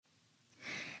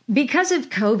Because of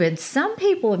COVID, some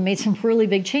people have made some really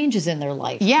big changes in their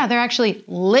life. Yeah, they're actually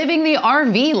living the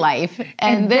RV life.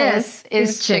 And this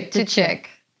is Chick to Chick.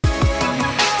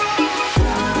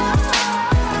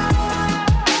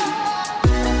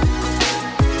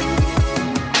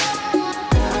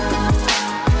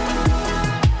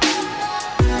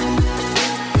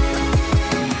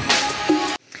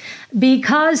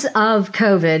 Because of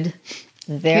COVID,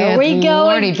 there we go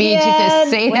Lordy, again. beat you to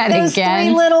say that those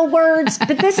again. 3 little words.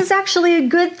 But this is actually a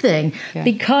good thing. Yeah.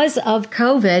 Because of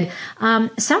COVID,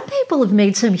 some people have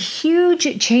made some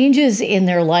huge changes in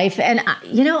their life. And,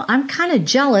 I'm kind of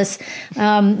jealous.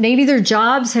 Maybe their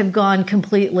jobs have gone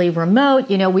completely remote.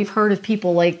 We've heard of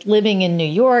people like living in New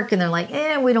York and they're like,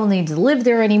 we don't need to live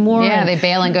there anymore. Yeah, they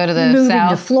bail and go to the moving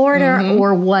south. to Florida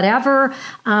or whatever.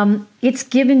 It's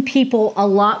given people a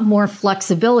lot more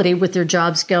flexibility with their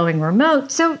jobs going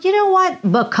remote. So you know what?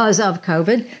 Because of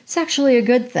COVID, it's actually a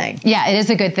good thing. Yeah, it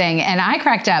is a good thing. And I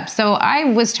cracked up. So I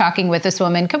was talking with this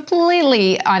woman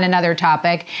completely on another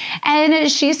topic.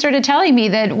 And she started telling me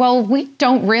that, well, we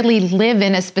don't really live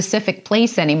in a specific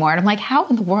place anymore. And I'm like, how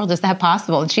in the world is that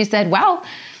possible? And she said, well,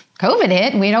 COVID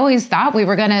hit, and we'd always thought we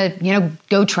were going to,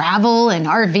 go travel and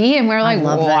RV, and we were like,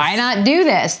 why not do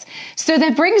this? So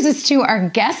that brings us to our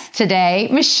guests today,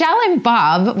 Michelle and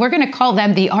Bob. We're going to call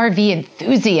them the RV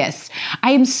enthusiasts. I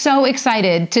am so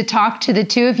excited to talk to the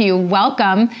two of you.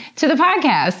 Welcome to the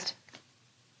podcast.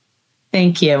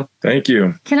 Thank you. Thank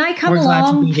you. Can I come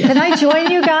along? Can I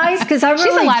join you guys? Because I'm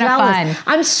really jealous. She's a lot of fun.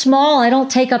 I'm small. I don't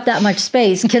take up that much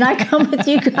space. Can I come with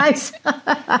you guys?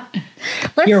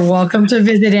 You're welcome to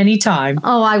visit anytime.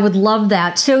 Oh, I would love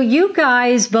that. So you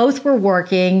guys both were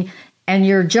working and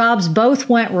your jobs both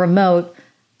went remote.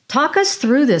 Talk us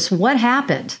through this. What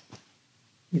happened?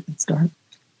 You can start.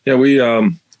 Yeah, we,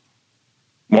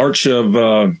 March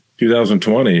of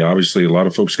 2020, obviously a lot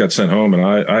of folks got sent home, and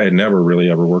I had never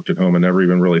really ever worked at home and never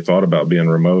even really thought about being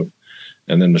remote.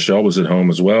 And then Michelle was at home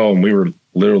as well, and we were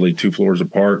literally 2 floors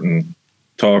apart and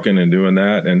talking and doing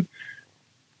that. And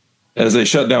as they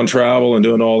shut down travel and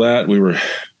doing all that, we were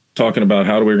talking about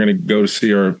how we were going to go to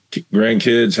see our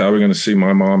grandkids, how we're going to see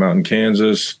my mom out in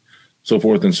Kansas, so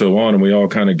forth and so on. And we all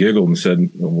kind of giggled and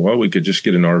said, well, we could just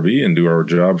get an RV and do our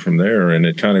job from there. And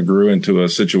it kind of grew into a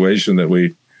situation that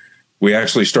we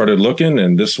actually started looking,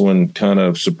 and this one kind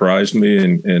of surprised me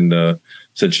and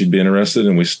said she'd be interested.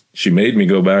 And she made me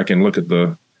go back and look at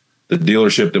the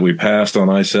dealership that we passed on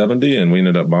I-70, and we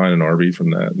ended up buying an RV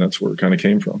from that. And that's where it kind of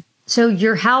came from. So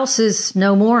your house is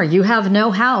no more. You have no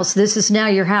house. This is now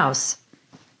your house.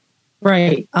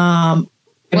 Right. Well,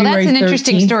 that's an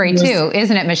interesting story too,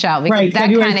 isn't it, Michelle? Because right.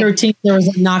 February 13th, there was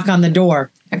a knock on the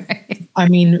door.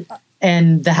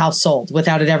 And the house sold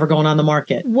without it ever going on the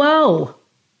market. Whoa.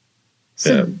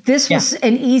 So this was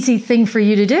an easy thing for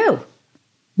you to do.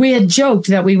 We had joked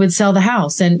that we would sell the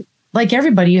house. And like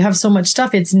everybody, you have so much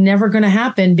stuff, it's never going to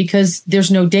happen because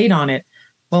there's no date on it.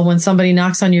 Well, when somebody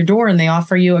knocks on your door and they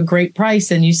offer you a great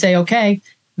price and you say, okay,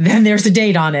 then there's a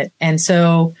date on it. And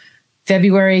so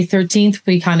February 13th,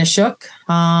 we kind of shook,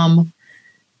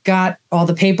 got all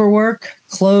the paperwork,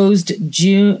 closed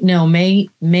May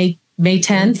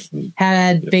 10th,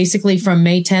 had basically from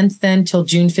May 10th then till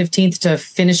June 15th to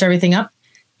finish everything up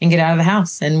and get out of the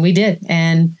house. And we did.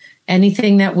 And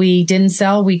anything that we didn't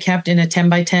sell, we kept in a 10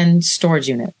 by 10 storage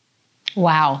unit.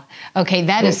 Wow. Okay.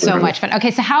 That is so much fun.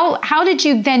 Okay. So how did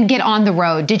you then get on the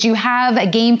road? Did you have a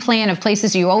game plan of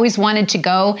places you always wanted to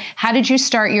go? How did you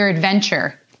start your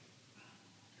adventure?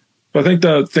 I think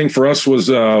the thing for us was,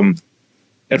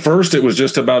 at first, it was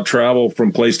just about travel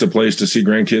from place to place to see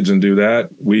grandkids and do that.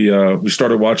 We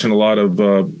started watching a lot of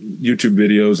YouTube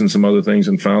videos and some other things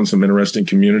and found some interesting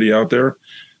community out there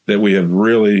that we have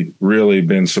really, really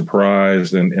been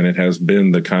surprised. And it has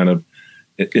been the kind of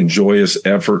joyous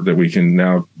effort that we can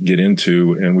now get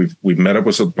into. And we've met up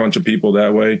with a bunch of people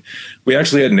that way. We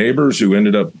actually had neighbors who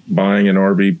ended up buying an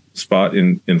RV spot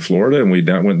in Florida, and we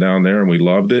went down there and we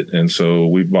loved it. And so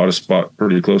we bought a spot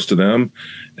pretty close to them.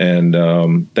 And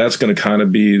that's going to kind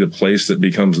of be the place that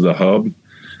becomes the hub.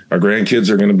 Our grandkids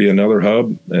are going to be another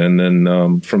hub. And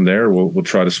then from there, we'll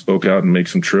try to spoke out and make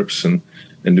some trips and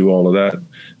do all of that.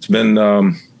 It's been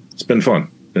fun.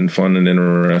 Been fun and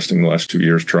interesting the last 2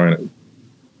 years trying it.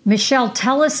 Michelle,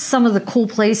 tell us some of the cool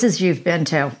places you've been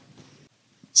to.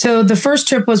 So the first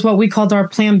trip was what we called our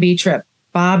Plan B trip.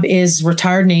 Bob is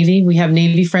retired Navy. We have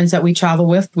Navy friends that we travel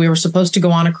with. We were supposed to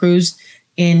go on a cruise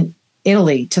in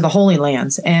Italy to the Holy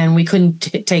Lands, and we couldn't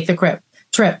take the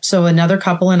trip. So another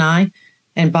couple and I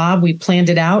and Bob, we planned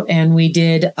it out, and we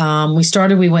did.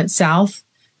 We went south.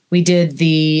 We did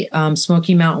the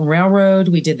Smoky Mountain Railroad.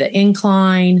 We did the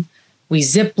incline. We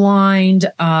zip lined.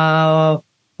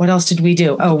 What else did we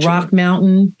do? Oh, Rock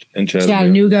Mountain and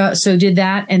Chattanooga. So did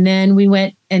that. And then we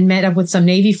went and met up with some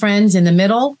Navy friends in the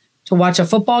middle to watch a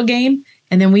football game.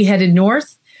 And then we headed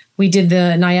north. We did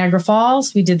the Niagara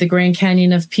Falls. We did the Grand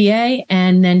Canyon of PA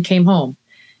and then came home.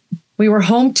 We were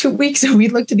home 2 weeks and we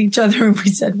looked at each other and we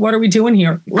said, what are we doing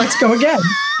here? Let's go again.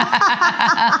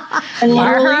 And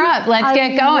fire her up. Let's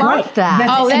get going. Love that.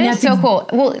 That is so cool.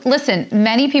 Well, listen,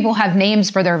 many people have names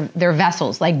for their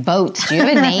vessels, like boats. Do you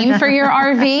have a name for your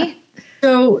RV?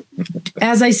 So,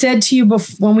 as I said to you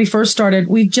when we first started,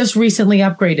 we just recently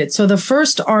upgraded. So the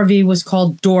first RV was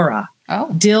called Dora.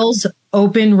 Oh. Dill's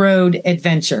Open Road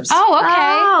Adventures. Oh, okay.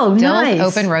 Oh, Dill's nice.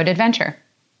 Open Road Adventure.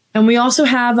 And we also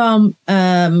have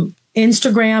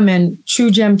Instagram and True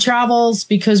Gem Travels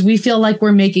because we feel like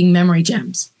we're making memory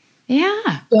gems.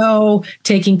 Yeah. So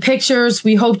taking pictures,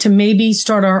 we hope to maybe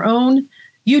start our own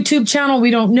YouTube channel.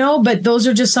 We don't know, but those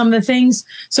are just some of the things.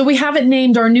 So we haven't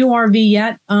named our new RV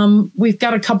yet. We've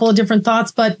got a couple of different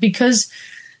thoughts, but because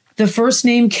the first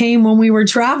name came when we were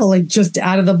traveling just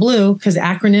out of the blue, because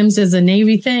acronyms is a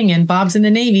Navy thing and Bob's in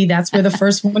the Navy. That's where the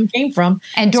first one came from.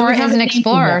 And Dora is an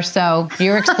explorer, so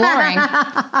you're exploring.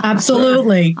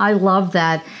 Absolutely. I love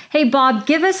that. Hey, Bob,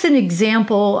 give us an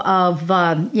example of,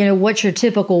 what your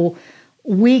typical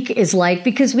week is like,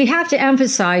 because we have to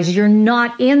emphasize you're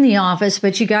not in the office,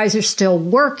 but you guys are still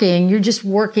working. You're just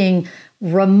working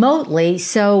remotely.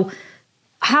 So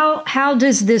how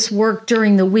does this work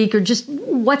during the week, or just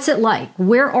what's it like?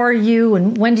 Where are you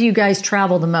and when do you guys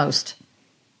travel the most?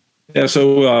 Yeah,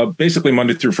 so basically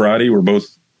Monday through Friday, we're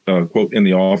both, quote, in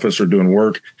the office or doing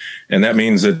work. And that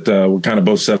means that we're kind of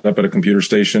both set up at a computer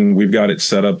station. We've got it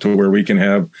set up to where we can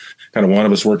have kind of one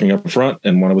of us working up front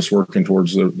and one of us working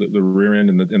towards the rear end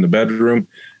in the bedroom.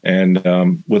 And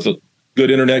with a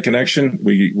good internet connection,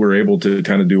 we're able to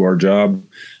kind of do our job.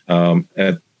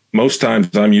 At most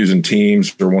times I'm using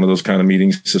Teams or one of those kind of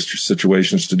meeting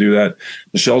situations to do that.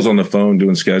 Michelle's on the phone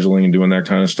doing scheduling and doing that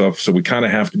kind of stuff. So we kind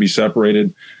of have to be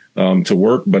separated to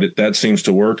work, but that seems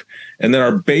to work. And then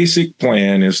our basic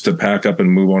plan is to pack up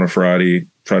and move on a Friday,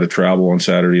 try to travel on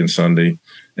Saturday and Sunday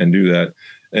and do that.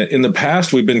 In the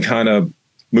past, we've been kind of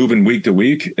moving week to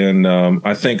week. And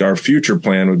I think our future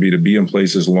plan would be to be in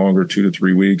places longer, 2 to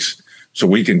 3 weeks, so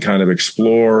we can kind of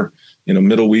explore,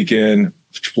 middle weekend,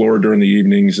 explore during the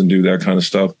evenings and do that kind of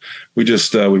stuff. We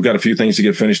just, we've got a few things to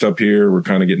get finished up here. We're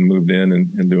kind of getting moved in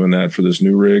and doing that for this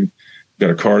new rig. Got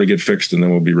a car to get fixed and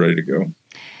then we'll be ready to go.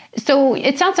 So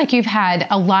it sounds like you've had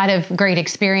a lot of great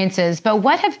experiences, but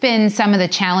what have been some of the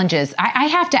challenges? I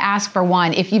have to ask, for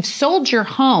one, if you've sold your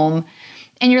home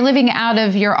and you're living out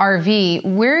of your RV,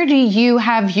 where do you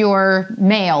have your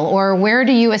mail, or where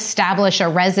do you establish a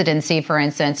residency, for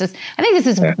instance? I think this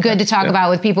is good to talk about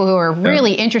with people who are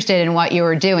really interested in what you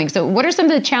are doing. So what are some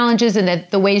of the challenges and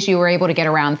the ways you were able to get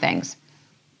around things?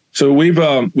 So we've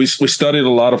we studied a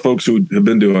lot of folks who have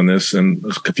been doing this, and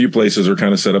a few places are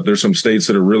kind of set up. There's some states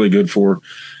that are really good for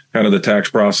kind of the tax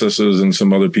processes and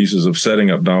some other pieces of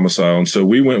setting up domicile. And so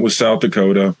we went with South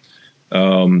Dakota.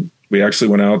 We actually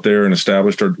went out there and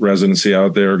established our residency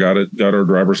out there, got our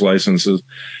driver's licenses,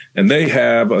 and they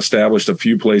have established a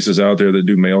few places out there that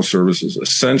do mail services.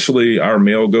 Essentially, our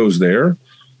mail goes there.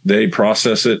 They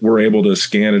process it. We're able to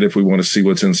scan it if we want to see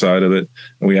what's inside of it.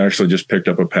 And we actually just picked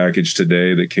up a package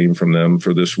today that came from them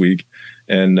for this week.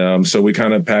 And so we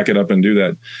kind of pack it up and do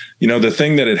that. The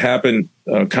thing that had happened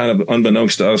kind of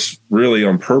unbeknownst to us, really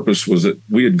on purpose, was that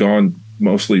we had gone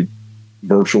mostly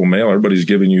virtual mail. Everybody's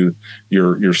giving you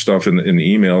your stuff in the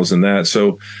emails and that.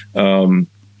 So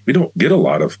we don't get a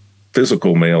lot of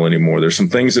physical mail anymore. There's some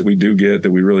things that we do get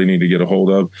that we really need to get a hold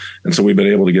of. And so we've been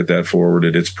able to get that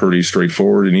forwarded. It's pretty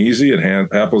straightforward and easy. It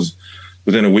happens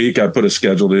within a week. I put a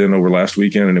scheduled in over last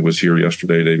weekend and it was here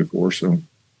yesterday, day before. So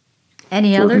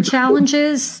any other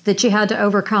challenges that you had to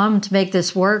overcome to make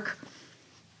this work?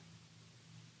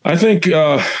 I think,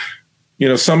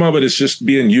 some of it is just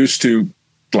being used to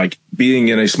like being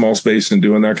in a small space and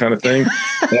doing that kind of thing.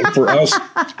 And for us,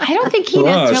 I don't think he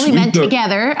necessarily meant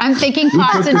together. I'm thinking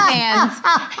pots and pans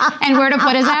and where to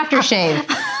put his aftershave.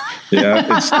 Yeah,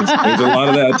 there's a lot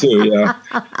of that too.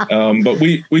 Yeah. But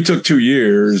we took 2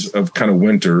 years of kind of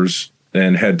winters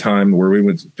and had time where we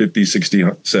went 50, 60,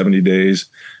 70 days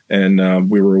and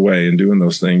we were away and doing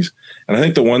those things. And I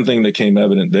think the one thing that came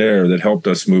evident there that helped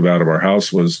us move out of our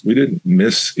house was we didn't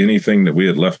miss anything that we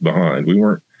had left behind. We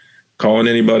weren't calling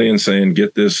anybody and saying,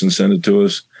 get this and send it to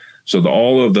us. So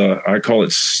all of the, I call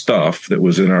it stuff that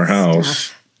was in our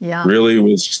house really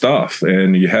was stuff.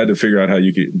 And you had to figure out how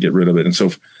you could get rid of it. And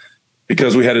so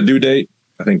because we had a due date,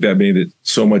 I think that made it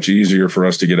so much easier for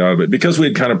us to get out of it because we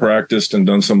had kind of practiced and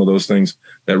done some of those things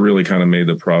that really kind of made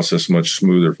the process much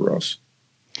smoother for us.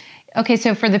 Okay,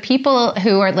 so for the people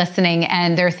who are listening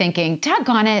and they're thinking,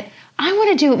 doggone it, I want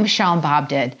to do what Michelle and Bob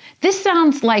did. This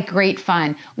sounds like great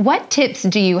fun. What tips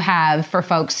do you have for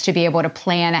folks to be able to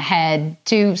plan ahead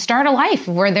to start a life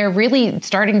where they're really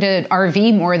starting to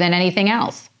RV more than anything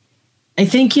else? I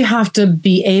think you have to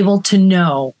be able to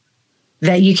know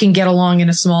that you can get along in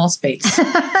a small space.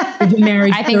 We've been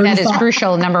married. I think that is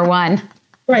crucial, number one.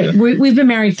 Right. We've been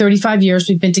married 35 years.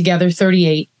 We've been together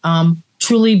 38.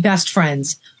 Truly best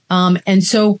friends. And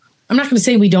so I'm not going to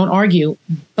say we don't argue,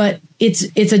 but it's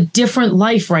a different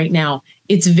life right now.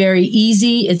 It's very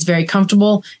easy. It's very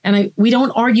comfortable. And we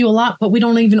don't argue a lot, but we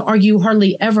don't even argue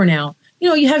hardly ever now. You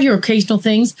know, you have your occasional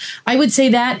things. I would say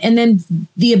that. And then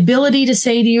the ability to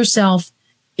say to yourself,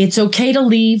 it's okay to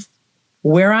leave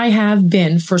where I have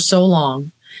been for so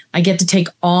long. I get to take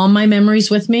all my memories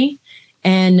with me,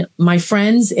 and my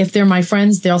friends, if they're my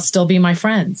friends, they'll still be my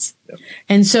friends. Yep.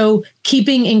 And so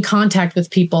keeping in contact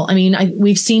with people. I mean,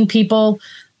 we've seen people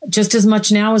just as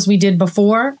much now as we did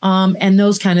before, and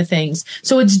those kind of things.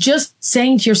 So it's just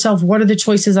saying to yourself, what are the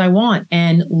choices I want,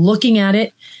 and looking at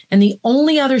it. And the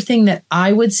only other thing that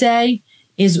I would say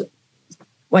is,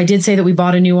 well, I did say that we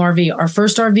bought a new RV. Our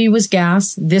first RV was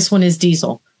gas. This one is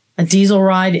diesel. A diesel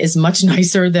ride is much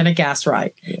nicer than a gas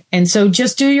ride. Yeah. And so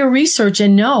just do your research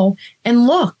and know and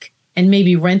look, and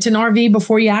maybe rent an RV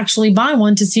before you actually buy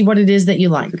one to see what it is that you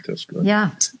like.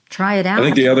 Yeah, try it out. I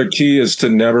think the other key is to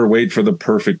never wait for the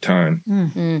perfect time.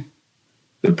 Mm-hmm.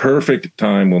 The perfect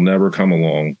time will never come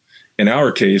along. In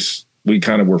our case, we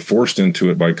kind of were forced into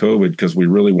it by COVID because we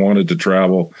really wanted to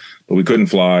travel, but we couldn't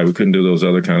fly. We couldn't do those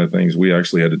other kind of things. We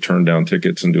actually had to turn down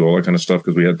tickets and do all that kind of stuff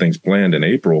because we had things planned in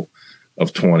April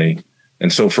of 20.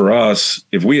 And so for us,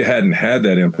 if we hadn't had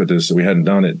that impetus, if we hadn't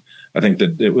done it, I think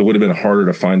that it would have been harder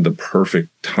to find the perfect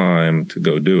time to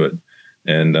go do it.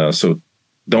 And so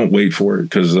don't wait for it,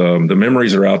 because the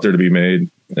memories are out there to be made.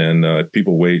 And if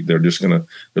people wait, they're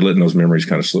letting those memories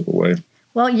kind of slip away.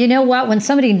 Well, you know what? When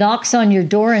somebody knocks on your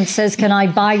door and says, "Can I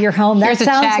buy your home?" That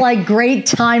sounds like great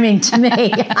timing to me.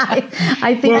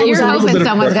 I think you're hoping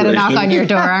someone's going to knock on your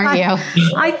door, aren't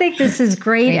you? I think this is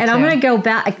great. And I'm going to go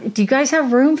back. Do you guys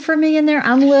have room for me in there?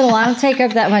 I'm little. I don't take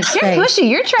up that much space. You're pushy.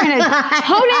 You're trying to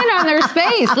hone in on their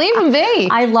space. Leave them be.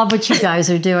 I love what you guys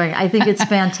are doing. I think it's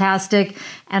fantastic.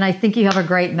 And I think you have a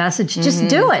great message. Just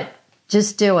do it.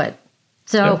 Just do it.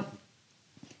 So,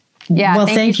 yeah. Well,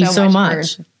 thank you so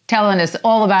much. Telling us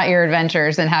all about your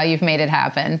adventures and how you've made it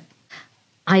happen.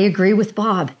 I agree with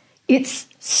Bob. It's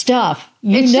stuff.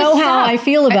 You know how I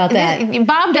feel about that.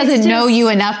 Bob doesn't know you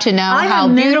enough to know how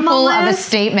beautiful of a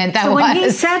statement that was. When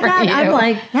he said that, I'm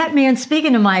like, that man's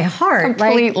speaking to my heart.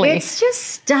 Completely. Like, it's just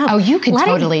stuff. Oh, you could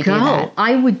totally do that.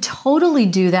 I would totally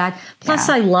do that. Plus,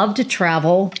 I love to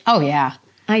travel. Oh, yeah.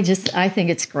 I think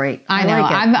it's great. I know. Like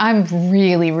I'm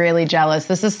really, really jealous.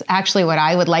 This is actually what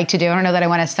I would like to do. I don't know that I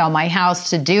want to sell my house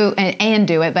to do and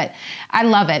do it, but I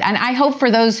love it. And I hope for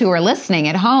those who are listening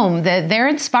at home that they're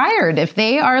inspired. If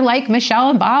they are like Michelle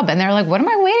and Bob and they're like, what am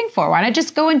I waiting for? Why not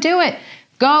just go and do it?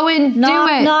 Go and do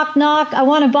it. Knock, knock. I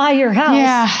want to buy your house.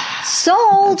 Yeah.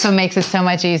 Sold. So it makes it so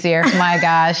much easier. My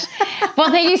gosh. Well,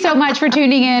 thank you so much for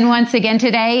tuning in once again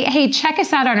today. Hey, check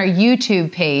us out on our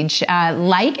YouTube page.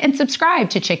 Like and subscribe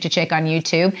to Chick to Chick on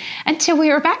YouTube until we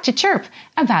are back to chirp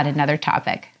about another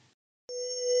topic.